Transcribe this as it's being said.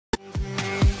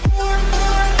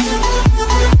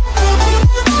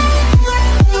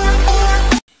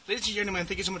and gentlemen,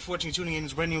 thank you so much for watching and tuning in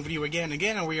this brand new video again,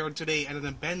 and we are today at an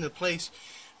abandoned place.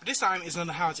 But this time, it's not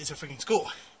a house, it's a freaking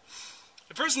school.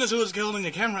 The person who is holding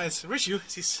the camera is Rishu.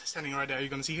 He's standing right there, you're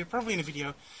gonna see it probably in the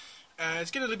video.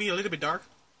 It's gonna be a little bit dark.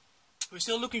 We're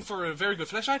still looking for a very good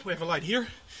flashlight. We have a light here,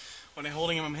 when I'm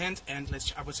holding him in my hand, and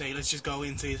I would say let's just go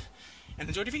into it and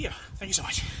enjoy the video. Thank you so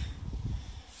much.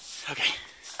 Okay.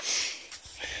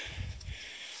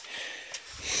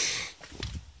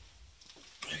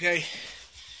 Okay,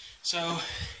 so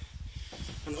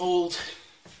an old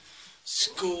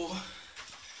school.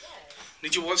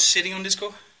 Did you watch sitting on this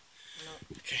school? No.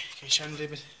 Okay, can you show me a little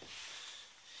bit?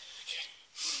 Okay.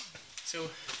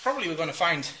 So probably we're gonna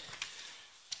find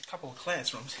a couple of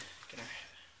classrooms.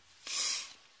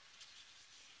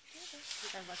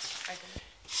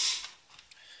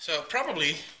 So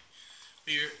probably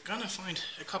we're gonna find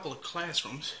a couple of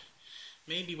classrooms,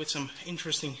 maybe with some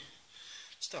interesting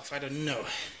stuff, I don't know.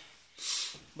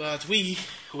 But we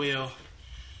will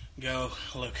go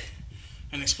look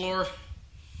and explore.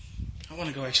 I want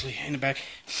to go actually in the back.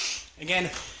 Again,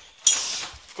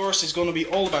 of course, it's going to be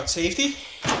all about safety.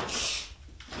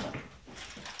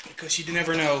 Because you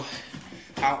never know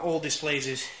how old this place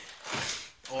is.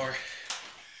 Or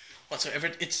whatsoever.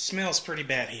 It smells pretty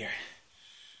bad here.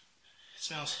 It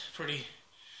smells pretty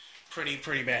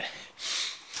bad.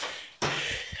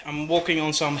 I'm walking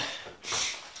on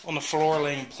the floor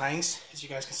laying planks, as you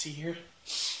guys can see here.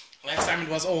 Last time it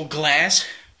was all glass.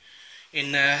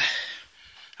 I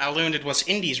learned it was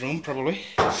Indy's room, probably.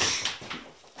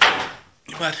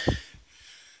 But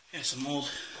yeah, it's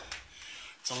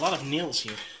a lot of nails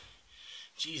here.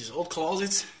 Jesus, old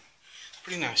closets.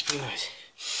 Pretty nice, pretty nice.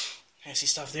 I see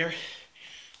stuff there.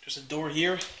 There's a door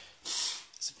here.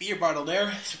 There's a beer bottle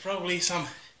there. So probably some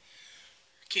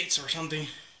kids or something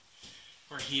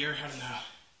were here. I don't know.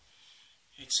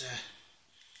 It's okay.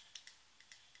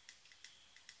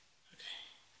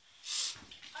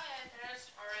 Oh yeah,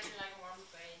 there's already like one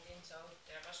painting, so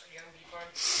there was a young people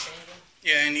painting.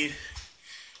 Yeah, indeed.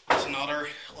 There's another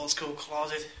old school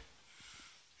closet.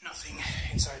 Nothing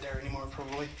inside there anymore,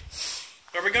 probably.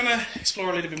 But we're gonna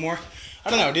explore a little bit more. I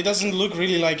don't know. It doesn't look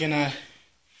really like in a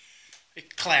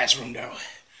classroom, though.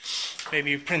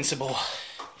 Maybe a principal.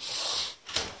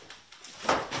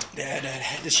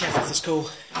 The chef of the school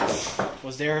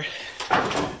was there.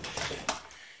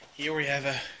 Here we have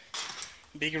a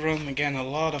big room. Again, a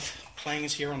lot of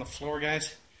planks here on the floor,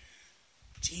 guys.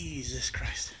 Jesus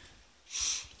Christ.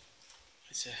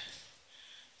 It's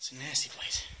a nasty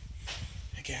place.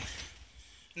 Again.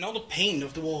 And all the paint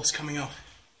of the walls coming off.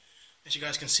 As you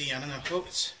guys can see, I don't know. Oh,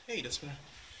 hey, that's better.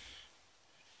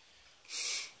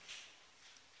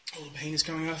 All the paint is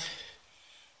coming off.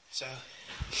 So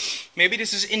maybe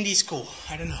this is Indy's school.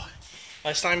 I don't know.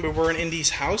 Last time we were in Indy's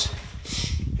house.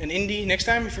 And Indy, next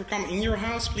time if you come in your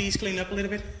house, please clean up a little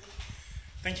bit.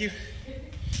 Thank you.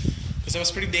 Because that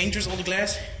was pretty dangerous, all the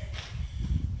glass.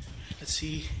 Let's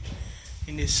see.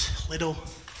 In this little,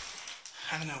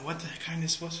 I don't know what the kind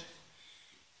this was.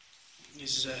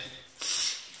 This is a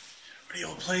pretty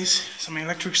old place. Some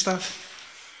electric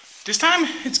stuff. This time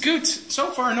it's good.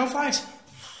 So far, no flies.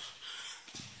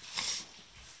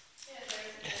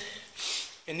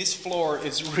 And this floor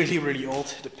is really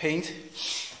old. The paint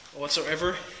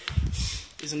whatsoever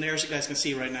isn't there, as you guys can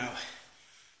see right now.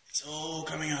 It's all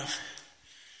coming off.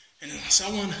 And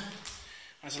someone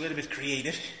was a little bit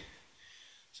creative.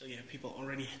 So yeah, people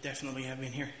already definitely have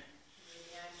been here.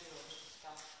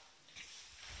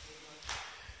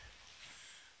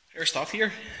 There's stuff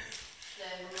here.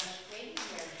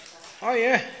 Oh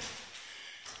yeah.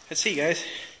 Let's see, guys.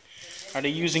 Are they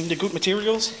using the good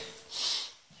materials?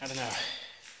 I don't know.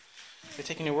 They're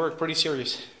taking their work pretty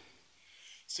serious.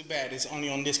 It's too bad it's only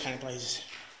on this kind of places.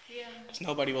 Yeah. Because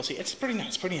nobody will see. It's pretty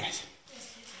nice, pretty nice.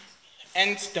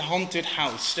 And the haunted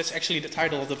house. That's actually the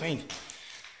title of the paint.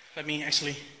 Let me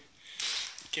actually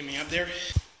get me up there.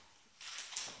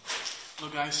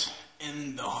 Look, guys,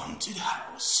 in the haunted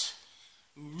house.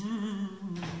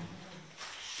 Ooh.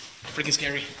 Freaking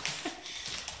scary.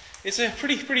 It's a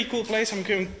pretty cool place. I'm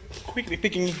going quickly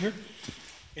picking in here.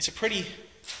 It's a pretty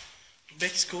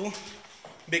big school.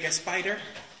 Big as spider.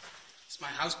 It's my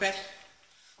house pet.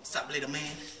 What's up, little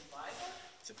man?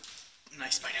 It's a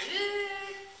nice spider.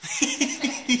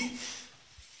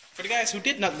 For the guys who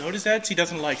did not notice that, he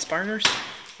doesn't like spiders.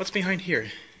 What's behind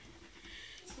here?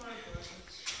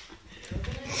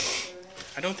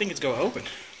 I don't think it's going to open.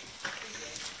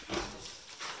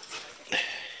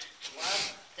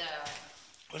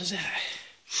 What is that?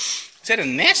 Is that a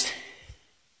nest?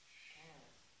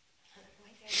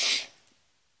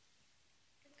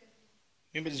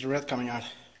 Maybe it's the red coming out.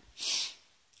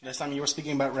 Last time you were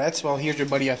speaking about rats, well, here's your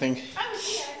buddy, I think.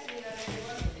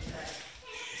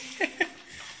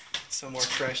 Some more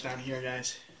trash down here,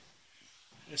 guys.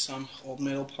 There's some old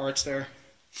metal parts there.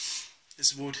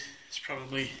 This wood is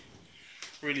probably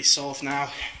really soft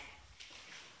now.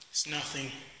 There's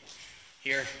nothing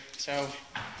here. So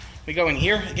we go in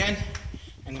here again,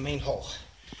 and the main hall.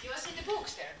 You was in the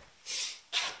books there.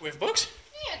 We have books?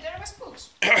 Yeah, there was books.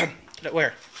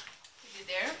 Where? Is it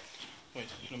there? Wait,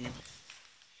 let me...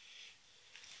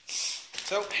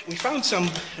 So, we found some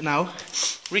now.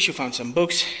 Rishu found some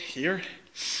books here.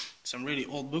 Some really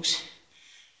old books.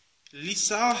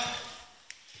 Lisa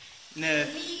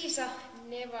Nevalainen.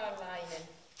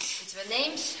 It's the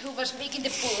names who was making the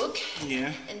book.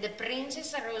 Yeah. And the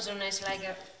Princess Rosona is like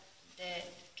a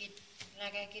kid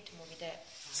movie, the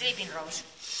Sleeping Rose.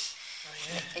 Oh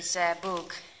yeah. It's a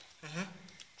book.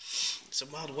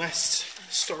 Some Wild West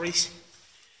stories.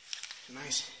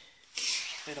 Nice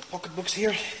little pocket books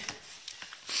here.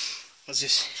 What's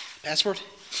this? Passport?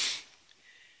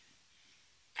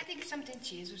 I think it's something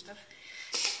Jesus stuff.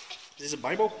 Is this a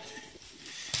Bible?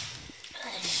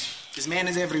 This man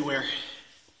is everywhere.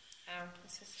 Oh,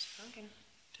 this is broken.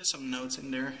 There's some notes in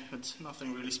there, but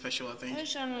nothing really special, I think.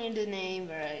 There's only the name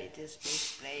where it is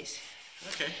this place.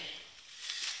 Okay.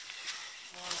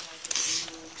 More like the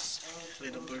books.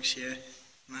 Little books, yeah.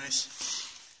 Nice.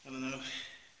 I don't know.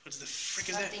 What's the frick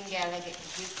is that? Something like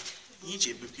Egypt.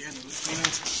 Egypt book, yeah. That looks really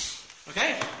nice.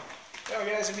 Okay. So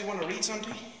guys, if you want to read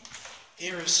something,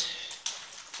 here is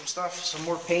some stuff, some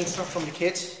more paint stuff from the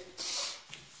kids.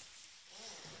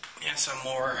 And some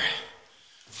more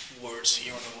words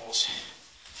here on the walls.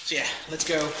 So yeah, let's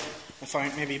go and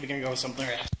find, maybe we can go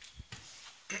somewhere else.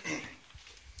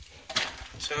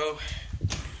 So,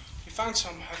 we found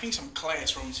some, I think some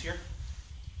classrooms here.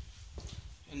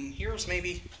 And here's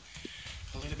maybe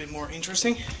a little bit more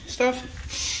interesting stuff.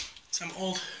 Some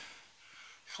old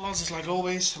closets like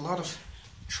always, a lot of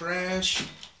trash.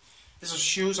 This is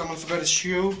shoes, I'm gonna forget his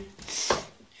shoe.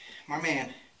 My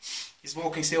man is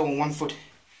walking still on one foot.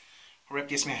 Rip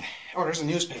this man. Oh, there's a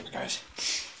newspaper, guys.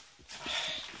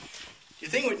 The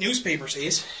thing with newspapers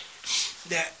is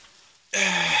that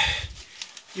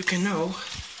you can know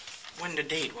when the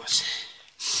date was.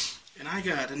 And I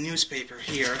got a newspaper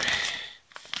here.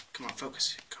 Come on,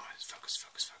 focus. Come on, focus,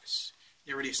 focus, focus.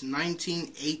 There it is,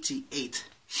 1988.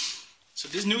 So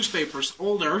this newspaper is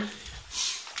older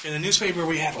than the newspaper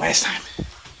we had last time.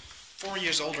 4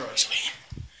 years older, actually.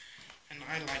 And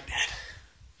I like that.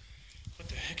 What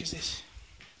the heck is this?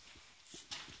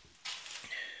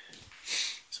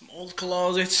 Some old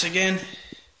closets again.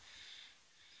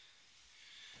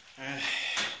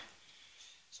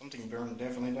 Something burned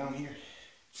definitely down here.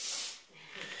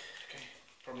 Okay,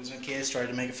 probably some kids tried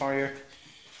to make a fire.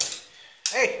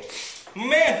 Hey,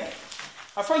 man!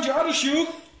 I found your other shoe!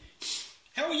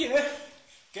 Hell yeah!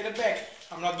 Get it back.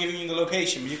 I'm not giving you the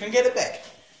location, but you can get it back.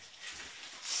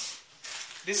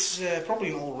 This is probably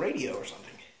an old radio or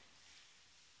something.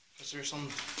 Because there's some...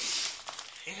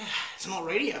 Yeah, it's an old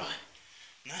radio.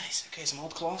 Nice. Okay, some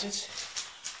old closets.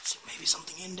 So maybe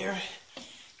something in there.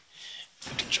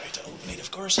 We can try to open it,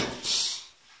 of course.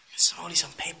 It's only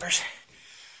some papers.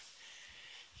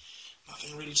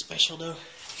 Nothing really special, though.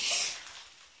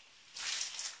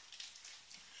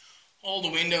 All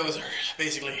the windows are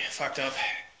basically fucked up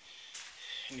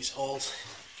in this old,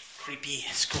 creepy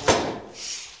school.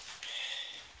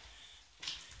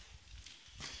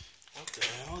 What the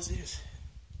hell is this?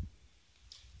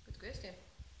 Good question.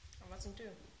 I wasn't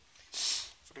too.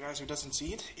 For the guys who doesn't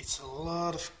see it, it's a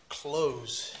lot of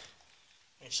clothes,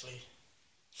 actually.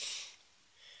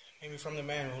 Maybe from the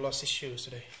man who lost his shoes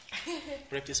today.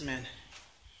 Rip this man.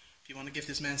 If you want to give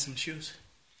this man some shoes,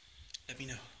 let me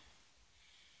know.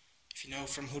 If you know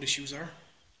from who the shoes are,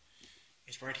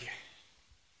 it's right here.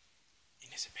 In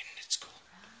this abandoned school.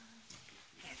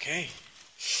 Okay.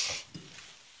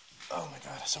 Oh my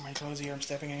god, so many clothes here. I'm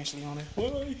stepping actually on it.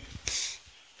 Why?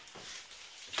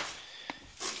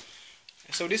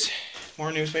 So this,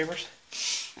 more newspapers.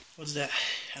 What's that?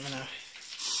 I don't know.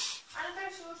 Another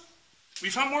shoes. We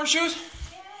found more shoes?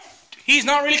 Yes. He's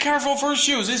not really careful for his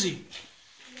shoes, is he?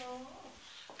 No.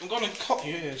 I'm gonna cut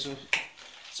you. Yeah, it's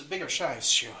a bigger size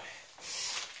shoe.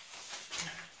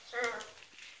 Sure.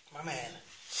 My man.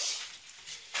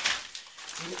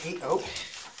 Oh.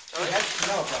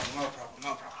 No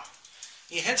problem.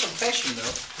 He had some fashion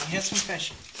though.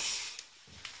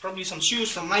 Probably some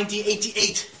shoes from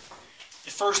 1988.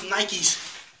 The first Nikes.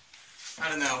 I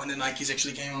don't know when the Nikes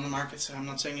actually came on the market, so I'm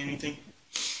not saying anything.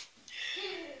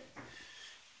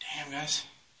 Damn, guys.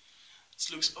 This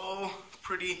looks all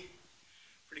pretty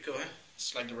cool, eh?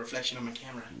 It's like the reflection of my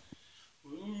camera.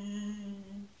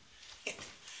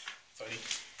 Funny.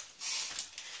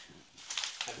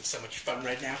 Having so much fun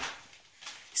right now.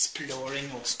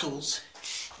 Exploring old schools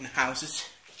and houses.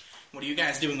 What are you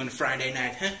guys doing on a Friday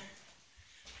night, huh?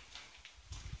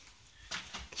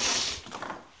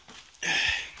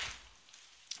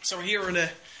 So we're here in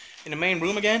the main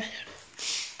room again.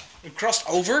 We crossed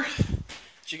over.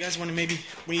 So you guys want to maybe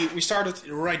we started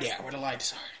right there where the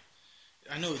lights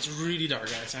are. I know it's really dark,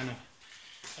 guys. I know.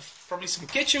 Probably some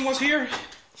kitchen was here.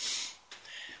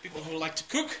 People who like to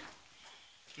cook.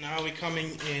 Now we're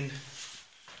coming in.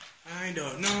 I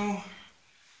don't know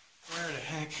where the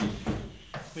heck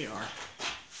we are.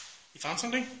 You found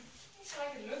something? It's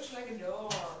like it looks like a door.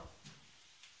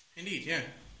 Indeed, yeah.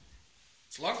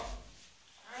 It's locked.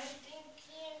 I think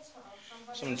yes.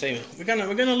 Someone tell me.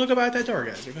 We're gonna look about that door,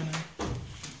 guys. We're gonna.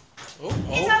 Oh,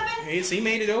 he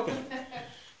made it open.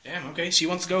 Damn. Okay, she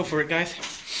wants to go for it, guys.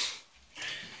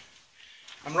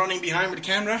 I'm running behind with the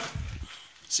camera.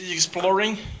 See,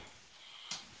 exploring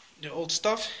the old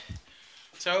stuff.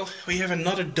 So we have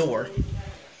another door.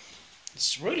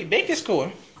 It's really big, this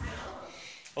core.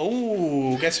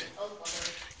 Oh, guys.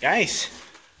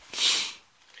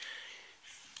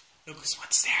 Look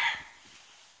what's there.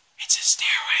 It's a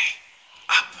stairway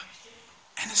up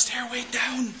and a stairway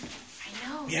down. I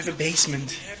know. We have a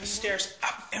basement. We have a stairs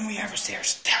up and we have a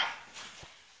stairs down.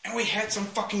 And we had some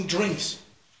fucking drinks.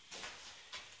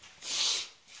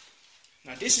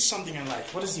 Now this is something I like.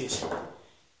 What is this?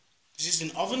 Is this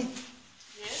an oven?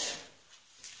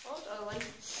 Yeah. Old oven.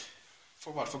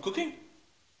 For what? For cooking?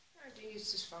 I think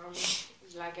it's just farming.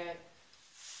 It's like a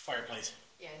Fireplace.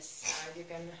 yes. You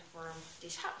can warm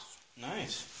this house.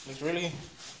 Nice. Looks really,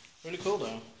 really cool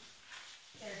though.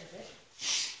 There's a bit.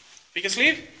 We can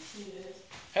sleep? Yes.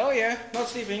 Hell yeah, not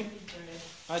sleeping.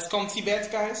 Nice comfy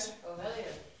bed, guys. Oh hell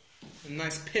yeah. A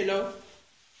nice pillow.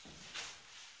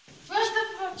 What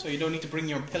the fuck? So you don't need to bring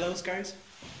your pillows, guys.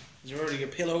 There's already a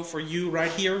pillow for you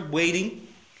right here, waiting.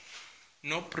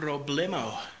 No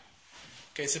problemo.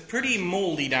 Okay, it's a pretty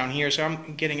moldy down here, so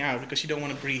I'm getting out because you don't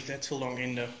want to breathe that too long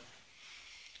in though.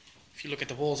 If you look at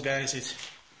the walls, guys, it's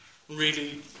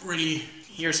really,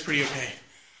 here's pretty okay.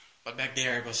 But back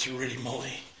there it was really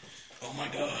moldy. Oh my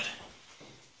god.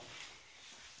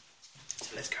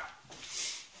 So let's go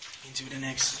into the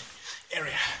next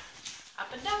area.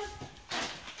 Up and down.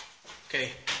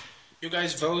 Okay, you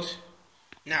guys vote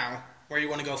now where you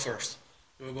want to go first.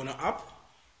 Do we want to up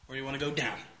or you want to go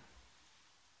down?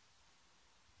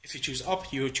 If you choose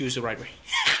up, you choose the right way.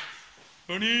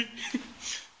 Honey.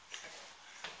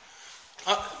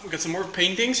 We got some more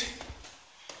paintings.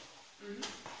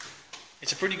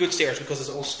 It's a pretty good stairs because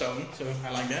it's all stone, so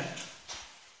I like that.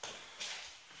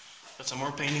 Got some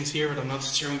more paintings here, but I'm not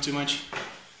showing too much.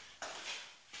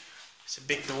 It's a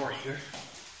big door here.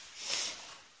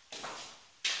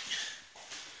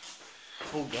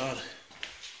 Oh god.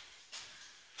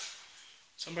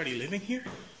 Somebody living here?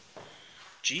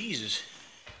 Jesus.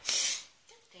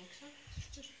 I think so.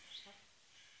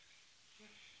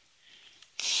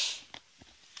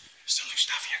 So much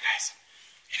stuff here, guys.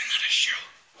 And another shoe.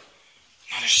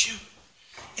 Not a shoe.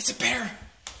 It's a bear.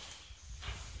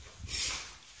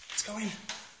 Let's go in.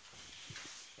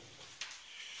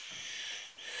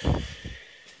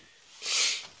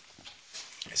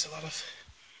 There's a lot of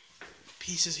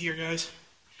pieces here, guys.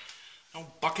 Oh,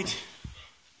 bucket.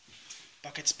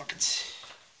 Buckets.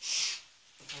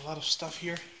 A lot of stuff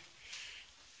here.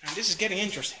 And this is getting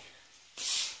interesting.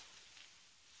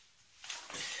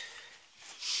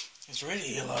 There's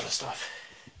really a lot of stuff.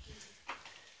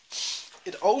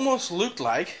 It almost looked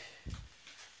like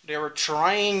they were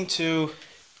trying to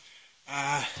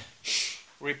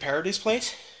repair this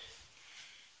place.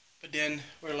 But then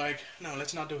we're like, no,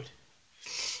 let's not do it.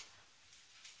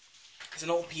 It's an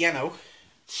old piano.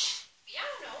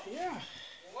 Piano? Yeah.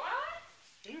 What?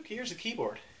 Look, here's the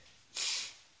keyboard.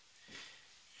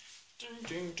 Ding,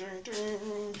 ding, ding,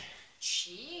 ding.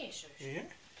 Jesus. Yeah.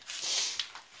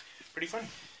 Pretty funny.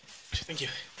 Thank you.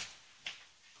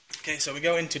 Okay, so we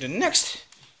go into the next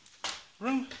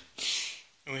room.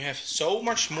 And we have so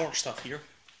much more stuff here.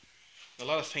 A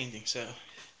lot of paintings, so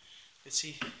let's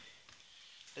see.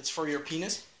 That's for your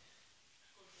penis.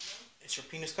 It's your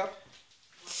penis cup.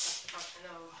 What the fuck?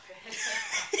 No.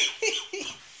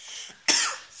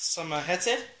 Some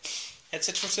headset.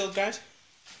 Headsets for sale, guys.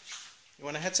 You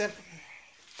want a headset?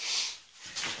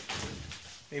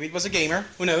 Maybe it was a gamer.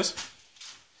 Who knows?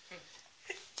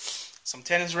 Some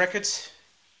tennis rackets.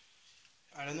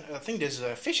 I don't know. I think there's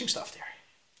fishing stuff there.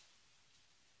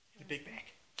 In a big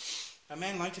bag. A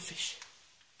man likes to fish.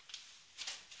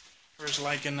 There's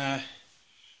like a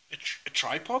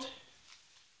tripod.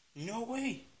 No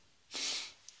way.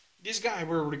 This guy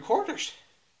were recorders.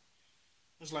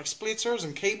 There's like splitters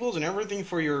and cables and everything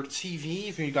for your TV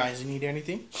if you guys need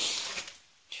anything.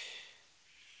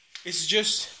 It's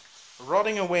just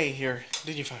rotting away here. What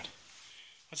did you find?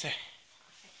 What's that?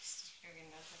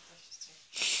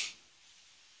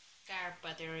 Car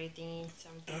battery thing,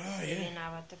 something. Oh, yeah.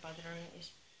 Now what the battery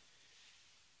is.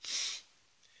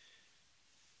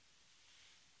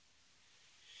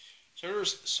 So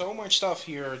there's so much stuff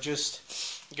here just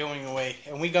going away,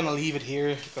 and we're gonna leave it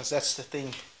here because that's the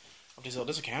thing of this. Oh,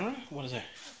 there's a camera? What is that?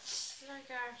 It's like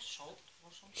a salt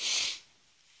or something.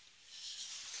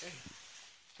 Okay.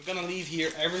 We're gonna leave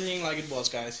here everything like it was,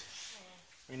 guys.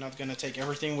 We're not gonna take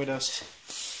everything with us.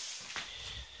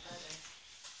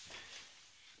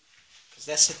 Because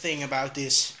that's the thing about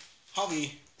this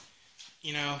hobby,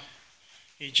 you know,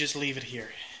 you just leave it here.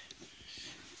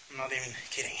 I'm not even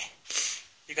kidding.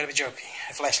 You gotta be joking.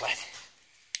 A flashlight.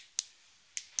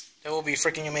 That will be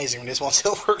freaking amazing when this one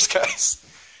still works, guys.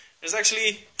 There's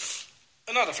actually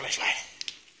another flashlight.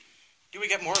 Do we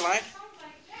get more light?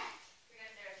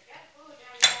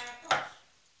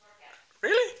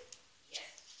 Really? Yes.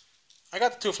 I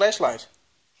got the 2 flashlights.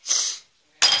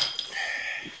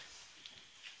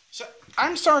 So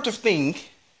I'm starting to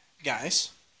think,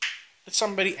 guys, that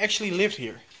somebody actually lived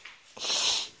here.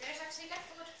 There's actually cat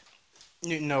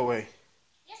food. No way.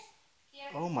 Yes. Here.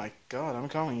 Oh my god, I'm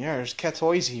coming. Yeah, there's cat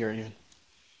toys here even. Did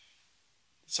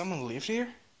someone live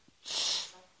here?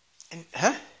 And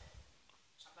huh?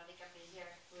 Somebody can be here.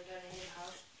 We're done in the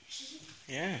house.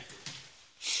 Yeah.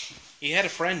 He had a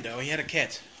friend though. He had a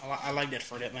cat. I like that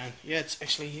for that man. Yeah, it's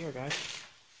actually here, guys.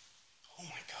 Oh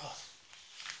my god.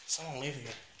 Someone live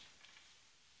here.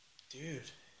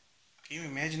 Dude. Can you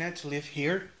imagine that, to live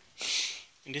here?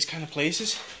 In this kind of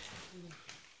places?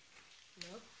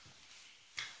 No.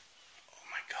 Oh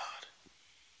my god.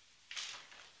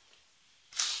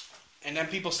 And then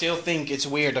people still think it's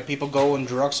weird that people go on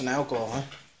drugs and alcohol, huh?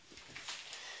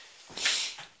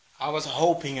 I was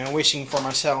hoping and wishing for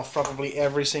myself probably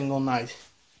every single night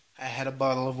I had a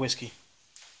bottle of whiskey.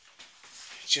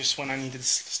 Just when I needed to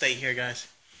stay here, guys.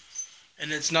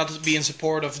 And it's not to be in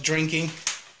support of drinking,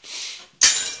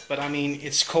 but I mean,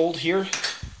 it's cold here.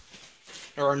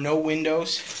 There are no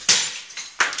windows.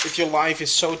 If your life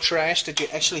is so trash that you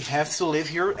actually have to live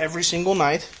here every single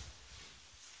night,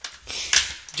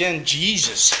 then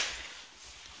Jesus.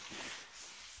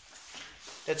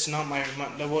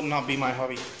 That would not be my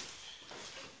hobby.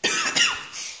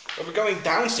 But we're going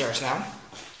downstairs now,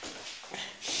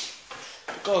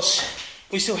 because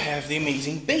we still have the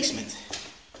amazing basement.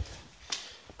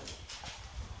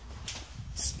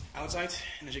 It's outside,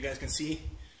 and as you guys can see,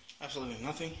 absolutely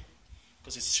nothing,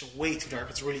 because it's way too dark.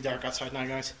 It's really dark outside now,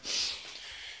 guys.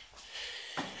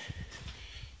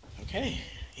 Okay,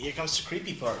 here comes the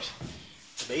creepy part.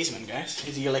 The basement, guys.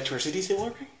 Is the electricity still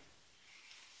working?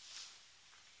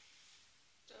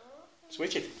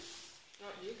 Switch it. No,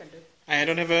 you can do. I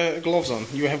don't have gloves on.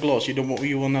 You have gloves. You don't.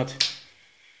 You will not.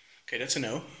 Okay, that's a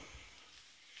no.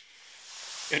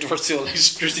 If there was still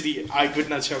electricity, I would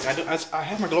not choke. I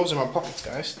have my gloves in my pockets,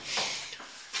 guys,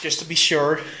 just to be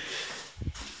sure.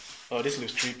 Oh, this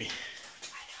looks creepy.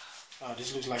 Oh,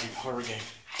 this looks like a horror game.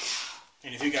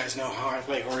 And if you guys know how I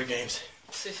play horror games,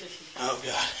 oh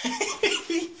god.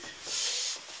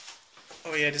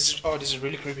 Oh yeah, this is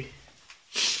really creepy.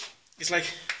 It's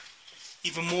like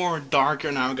even more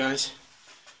darker now, guys.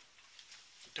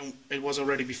 It was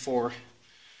already before.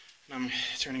 And I'm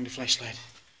turning the flashlight.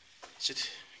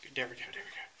 There we go, there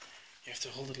we go. You have to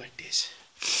hold it like this.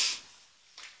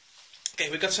 Okay,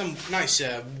 we got some nice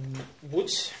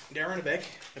woods there in the back.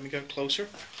 Let me go closer.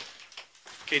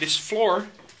 Okay, this floor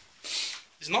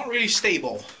is not really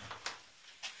stable.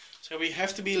 So we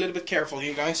have to be a little bit careful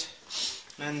here, guys.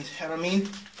 And I mean,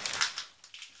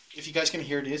 if you guys can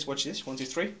hear this, watch this. 1, 2,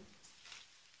 3.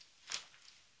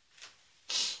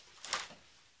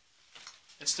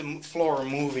 That's the floor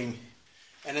moving.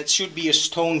 And it should be a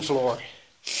stone floor.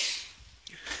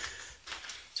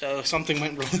 So something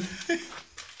went wrong.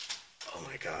 Oh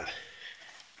my god.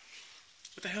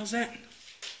 What the hell is that?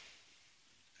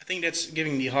 I think that's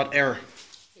giving the hot air.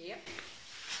 Yep.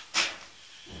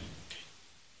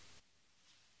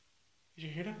 Did you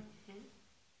hear that?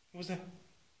 What was that?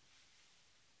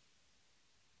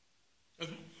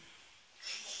 Okay.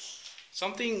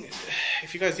 Something,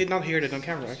 if you guys did not hear that on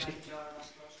camera actually.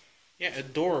 Yeah, a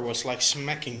door was like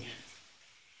smacking.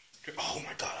 Oh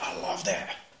my god, I love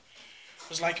that. It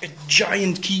was like a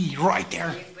giant key right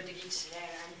there.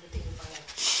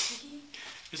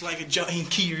 It's like a giant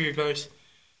key here, guys.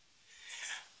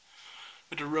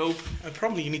 With a rope. And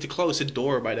probably you need to close the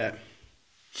door by that.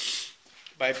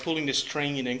 by pulling the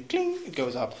string and then cling, it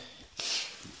goes up.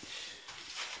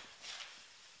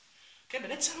 Okay, but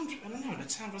that sound, I don't know, that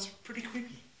sound was pretty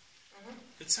creepy.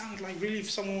 It sounded like really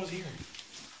if someone was here.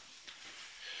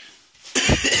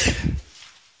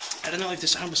 I don't know if the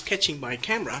sound was catching by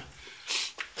camera,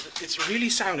 but it's really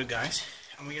sounded, guys.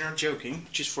 And we are not joking,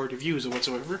 just for the views or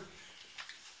whatsoever.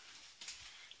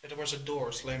 That there was a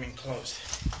door slamming closed.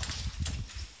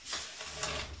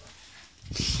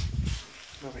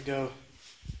 Now we go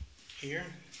here.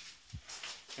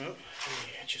 Oh, let me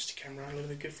adjust the camera a little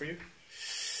bit good for you.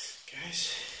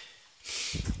 Guys,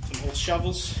 some old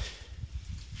shovels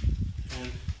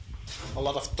and a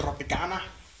lot of Tropicana.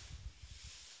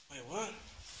 Wait, what?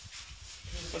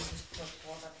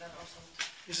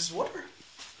 Is this water?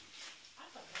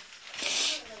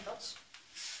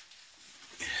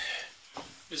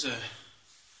 There's a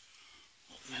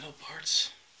metal parts.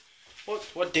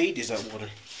 What date is that water?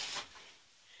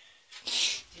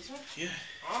 This one? Yeah.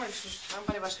 Oh, it's just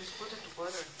somebody was just put it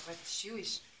together with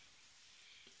shoes.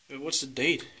 What's the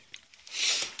date?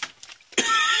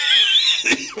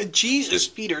 Jesus,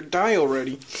 Peter, die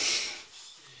already.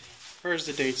 Where's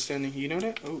the date standing? You know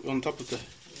that? Oh, on top of the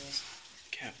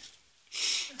cap.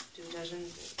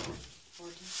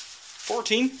 2014.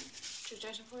 14?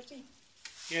 2014.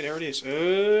 Yeah, there it is.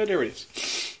 There it is.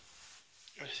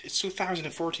 It's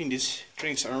 2014. These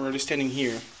drinks are already standing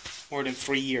here more than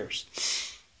 3 years.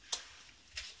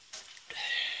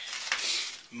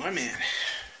 My man.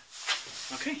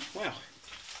 Okay, well.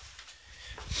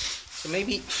 So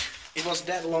maybe it was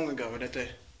that long ago that the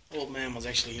old man was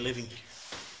actually living here.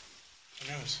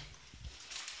 Who knows?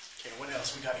 Okay, what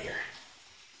else we got here?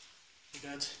 We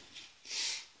got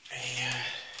a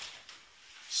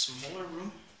smaller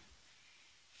room.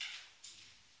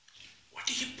 What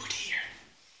do you put here?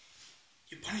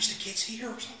 You punish the kids here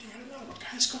or something? I don't know. What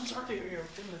kind of schools are there here in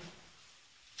Finland?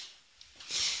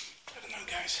 I don't know,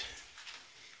 guys.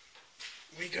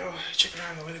 We go check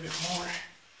around a little bit more.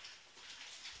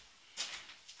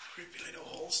 Creepy little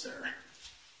holes there.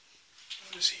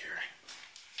 What is here?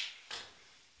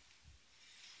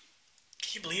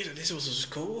 Can you believe that this was a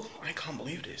school? I can't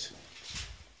believe this.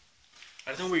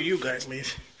 I don't know where you guys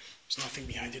live. There's nothing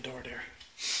behind the door there.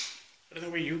 I don't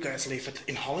know where you guys live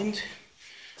in Holland.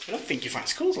 I don't think you find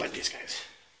schools like this, guys.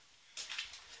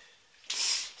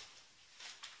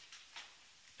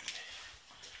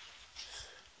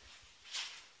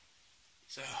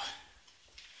 So,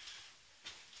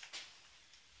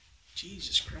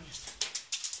 Jesus Christ.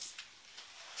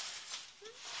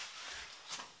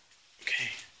 Okay,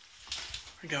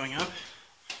 we're going up.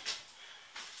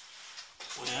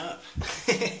 What up?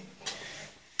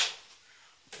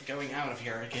 We're going out of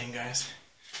here again, guys.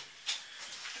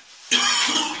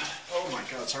 Oh my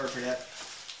God, sorry for that.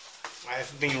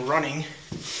 I've been running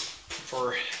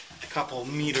for a couple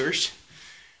meters.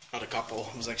 Not a couple,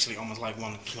 it was actually almost like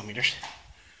 1 kilometer.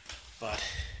 But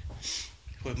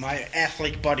with my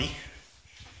athletic body,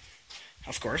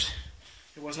 of course,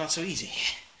 it was not so easy.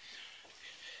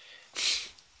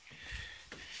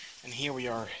 And here we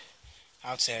are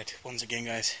outside once again,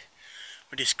 guys,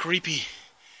 with this creepy,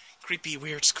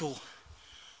 weird school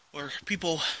where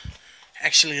people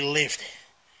actually lived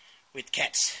with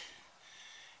cats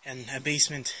and a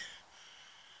basement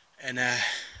and a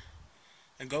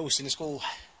ghost in the school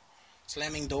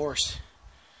slamming doors.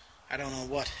 I don't know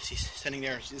what. She's standing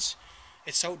there. It's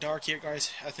so dark here,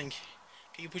 guys. I think.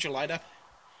 Can you put your light up?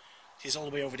 She's all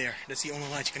the way over there. That's the only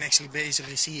light you can actually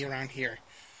basically see around here.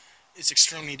 It's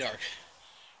extremely dark.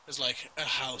 There's like a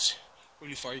house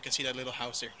really far. You can see that little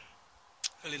house there.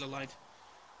 A little light.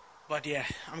 But yeah,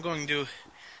 I'm going to do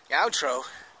the outro.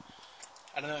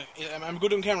 I don't know. I'm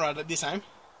good on camera this time.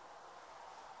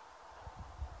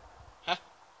 Huh?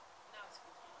 No, it's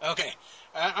good. Okay.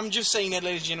 I'm just saying that,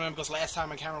 ladies and gentlemen, because last time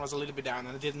my camera was a little bit down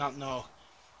and I did not know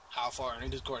how far I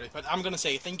recorded. But I'm gonna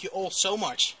say thank you all so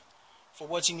much for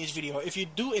watching this video. If you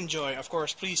do enjoy, of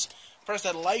course, please press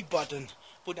that like button.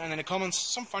 Put down in the comments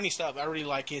some funny stuff. I really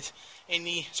like it.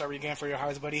 Andy, sorry again for your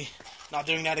house, buddy. Not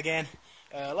doing that again.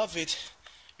 Love it.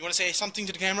 You want to say something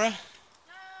to the camera?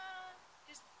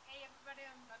 Just hey everybody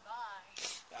and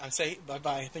bye-bye. Say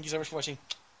bye-bye. Thank you so much for watching.